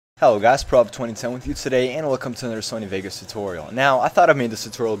Hello guys, Prob2010 with you today, and welcome to another Sony Vegas tutorial. Now, I thought I made this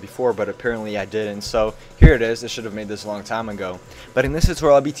tutorial before, but apparently I didn't, so here it is. I should have made this a long time ago. But in this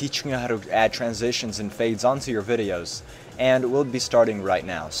tutorial, I'll be teaching you how to add transitions and fades onto your videos, and we'll be starting right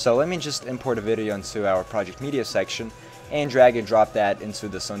now. So let me just import a video into our project media section, and drag and drop that into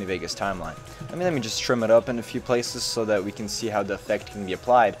the Sony Vegas timeline. Let me just trim it up in a few places so that we can see how the effect can be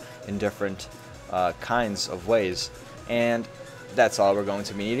applied in different kinds of ways. And that's all we're going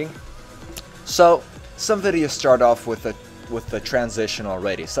to be needing. So some videos start off with a transition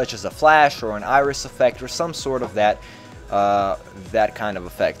already, such as a flash or an iris effect or some sort of that kind of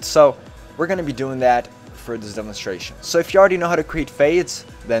effect. So we're going to be doing that for this demonstration. So if you already know how to create fades,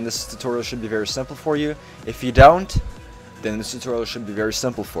 then this tutorial should be very simple for you. If you don't, then this tutorial should be very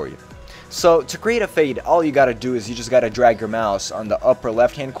simple for you. So to create a fade, all you gotta do is you just gotta drag your mouse on the upper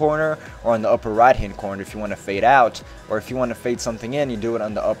left hand corner or on the upper right hand corner if you want to fade out, or if you want to fade something in, you do it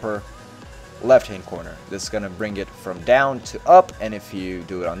on the upper left hand corner. This is gonna bring it from down to up, and if you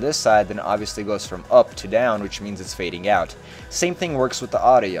do it on this side, then it obviously goes from up to down, which means it's fading out. Same thing works with the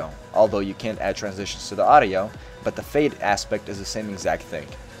audio, although you can't add transitions to the audio, but the fade aspect is the same exact thing.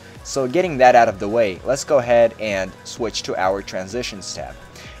 So getting that out of the way, let's go ahead and switch to our transitions tab.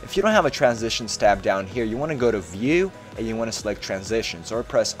 If you don't have a transitions tab down here, you want to go to view and you want to select transitions, or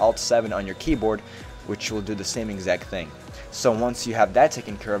press Alt 7 on your keyboard, which will do the same exact thing. So once you have that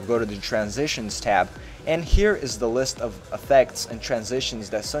taken care of, go to the transitions tab, and here is the list of effects and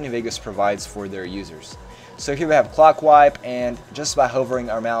transitions that Sony Vegas provides for their users. So here we have clock wipe, and just by hovering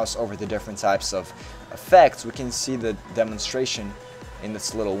our mouse over the different types of effects, we can see the demonstration in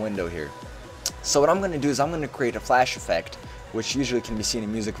this little window here. So what I'm going to do is I'm going to create a flash effect, which usually can be seen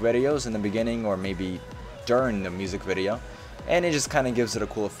in music videos in the beginning or maybe during the music video, and it just kind of gives it a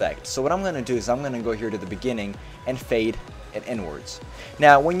cool effect. So what I'm going to do is I'm going to go here to the beginning and fade it inwards.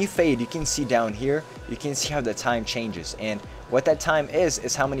 Now when you fade, you can see down here, you can see how the time changes, and what that time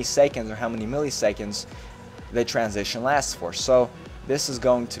is how many seconds or how many milliseconds the transition lasts for. So this is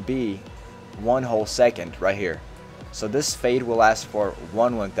going to be 1 whole second right here. So this fade will last for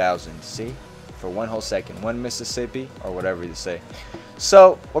 1/1000, see? For 1 whole second, 1 Mississippi, or whatever you say.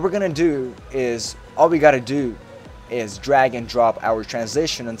 So what we're gonna do is, all we gotta do is drag and drop our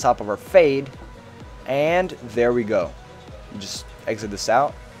transition on top of our fade, and there we go. You just exit this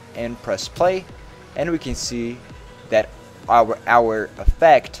out and press play, and we can see that our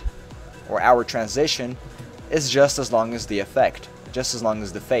effect or our transition is just as long as the effect, just as long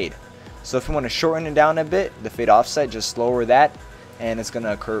as the fade. So if you want to shorten it down a bit, the fade offset, just lower that and it's going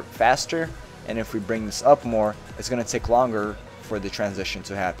to occur faster. And if we bring this up more, it's going to take longer for the transition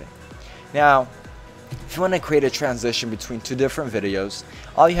to happen. Now, if you want to create a transition between two different videos,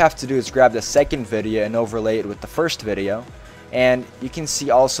 all you have to do is grab the second video and overlay it with the first video. And you can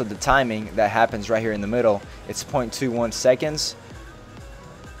see also the timing that happens right here in the middle. It's 0.21 seconds.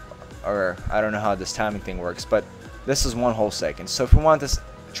 Or I don't know how this timing thing works, but this is 1 whole second. So if we want this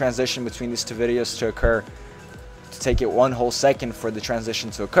transition between these two videos to occur, to take it 1 whole second for the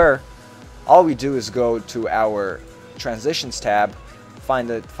transition to occur, all we do is go to our transitions tab, find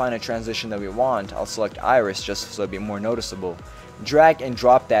a transition that we want. I'll select iris just so it'll be more noticeable, drag and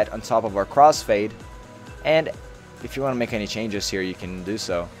drop that on top of our crossfade, and if you want to make any changes here, you can do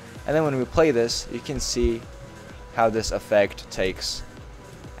so. And then when we play this, you can see how this effect takes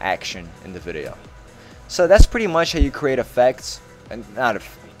action in the video. So that's pretty much how you create effects and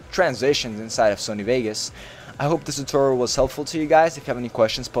transitions inside of Sony Vegas. I hope this tutorial was helpful to you guys. If you have any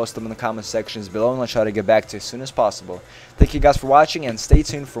questions, post them in the comment sections below and I'll try to get back to you as soon as possible. Thank you guys for watching, and stay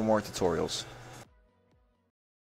tuned for more tutorials.